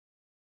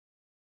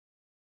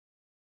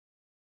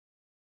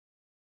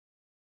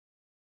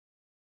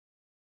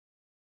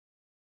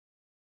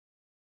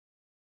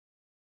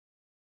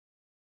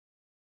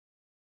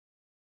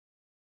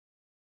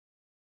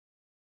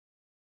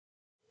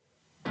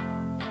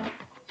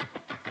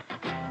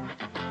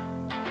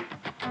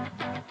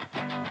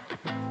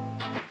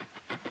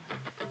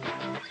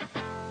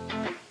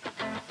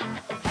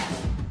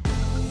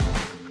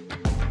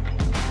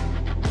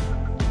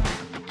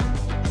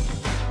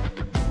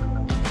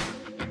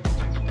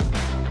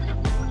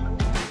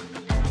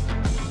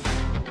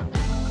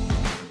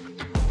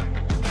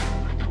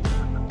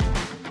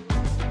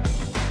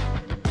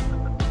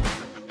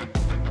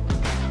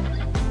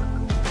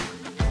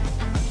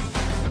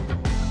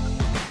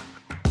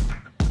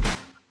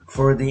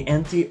For the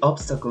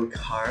anti-obstacle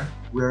car,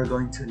 we are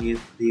going to need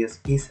these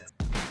pieces,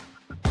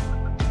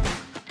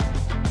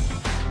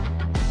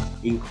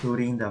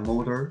 including the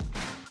motor,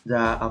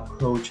 the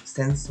approach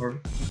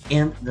sensor,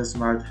 and the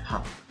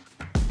Smarthub.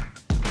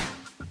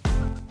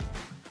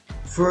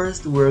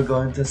 First, we're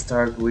going to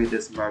start with the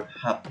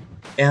Smarthub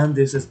and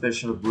this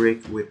special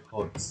brake with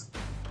hose.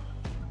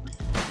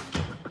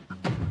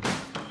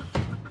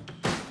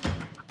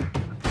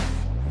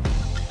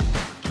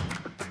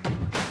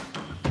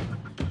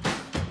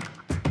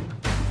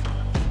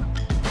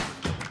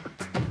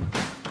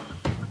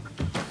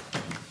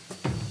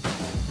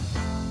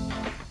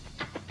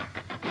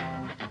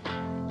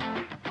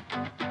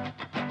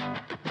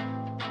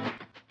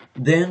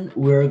 Then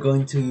we're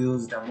going to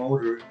use the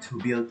motor to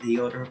build the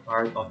other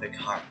part of the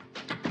car.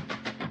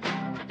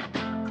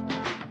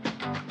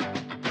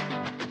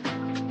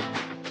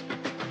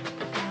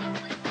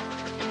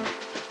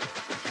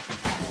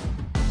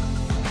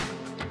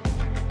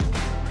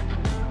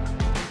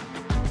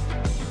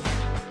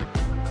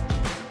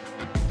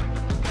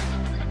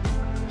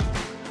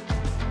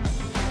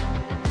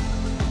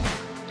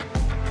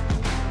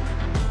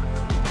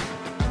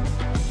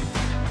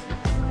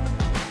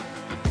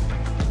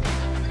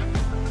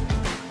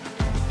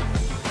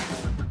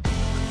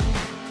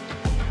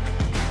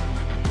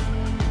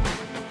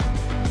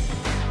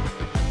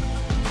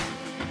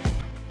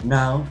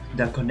 Now,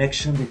 the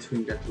connection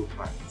between the two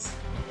parts.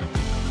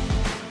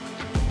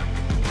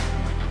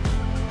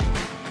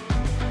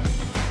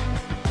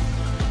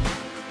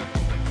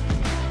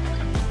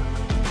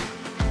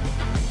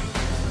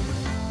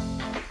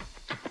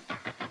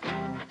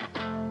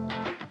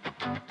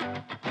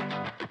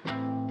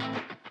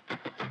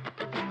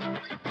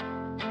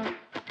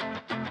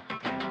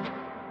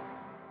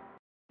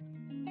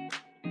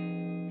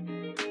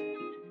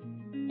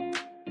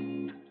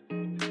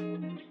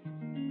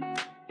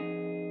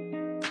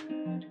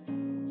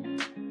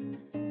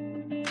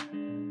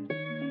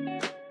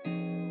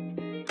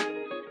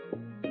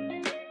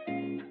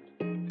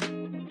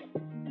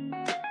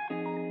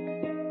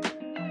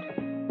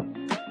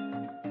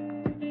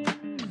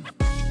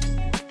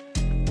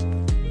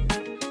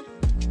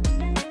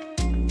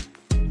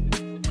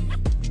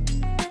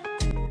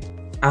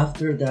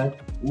 After that,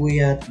 we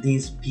add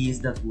this piece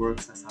that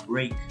works as a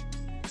brake,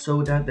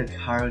 so that the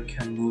car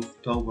can move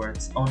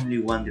towards only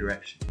one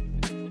direction.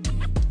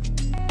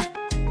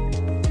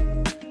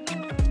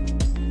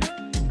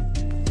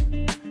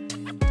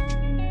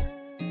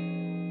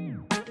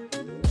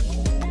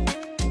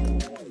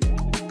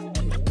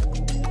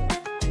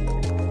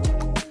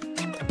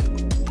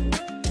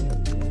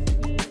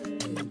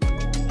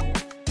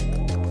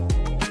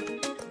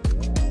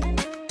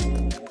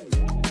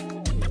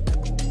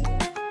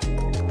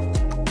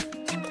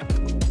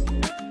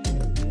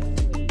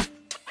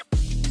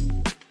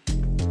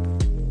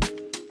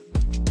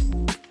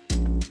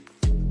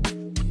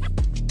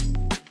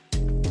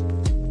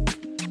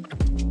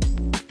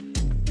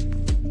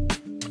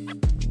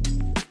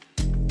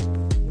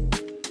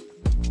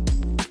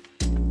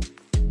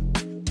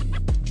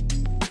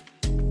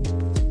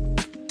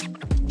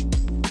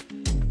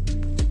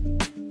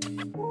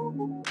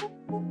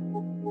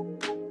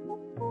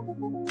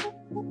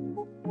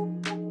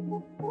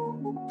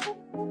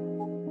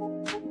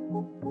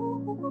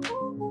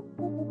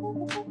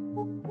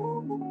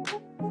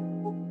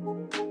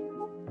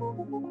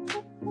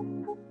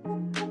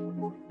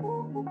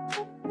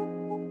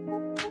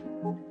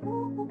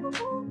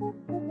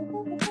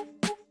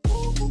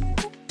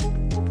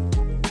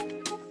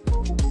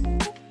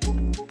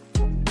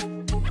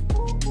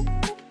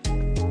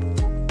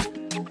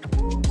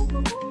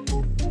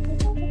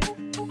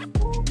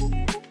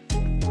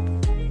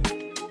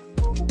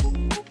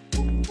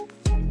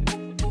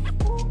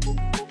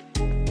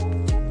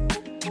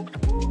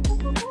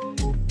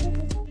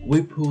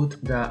 We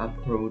put the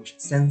approach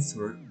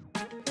sensor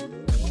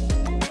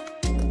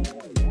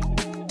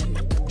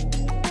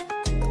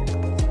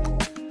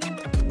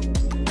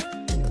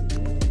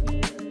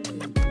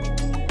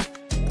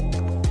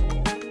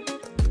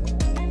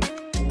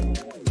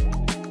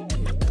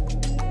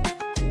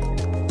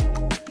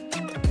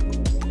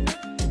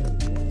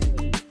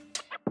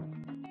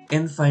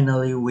and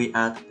finally we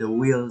add the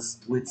wheels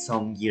with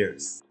some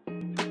gears.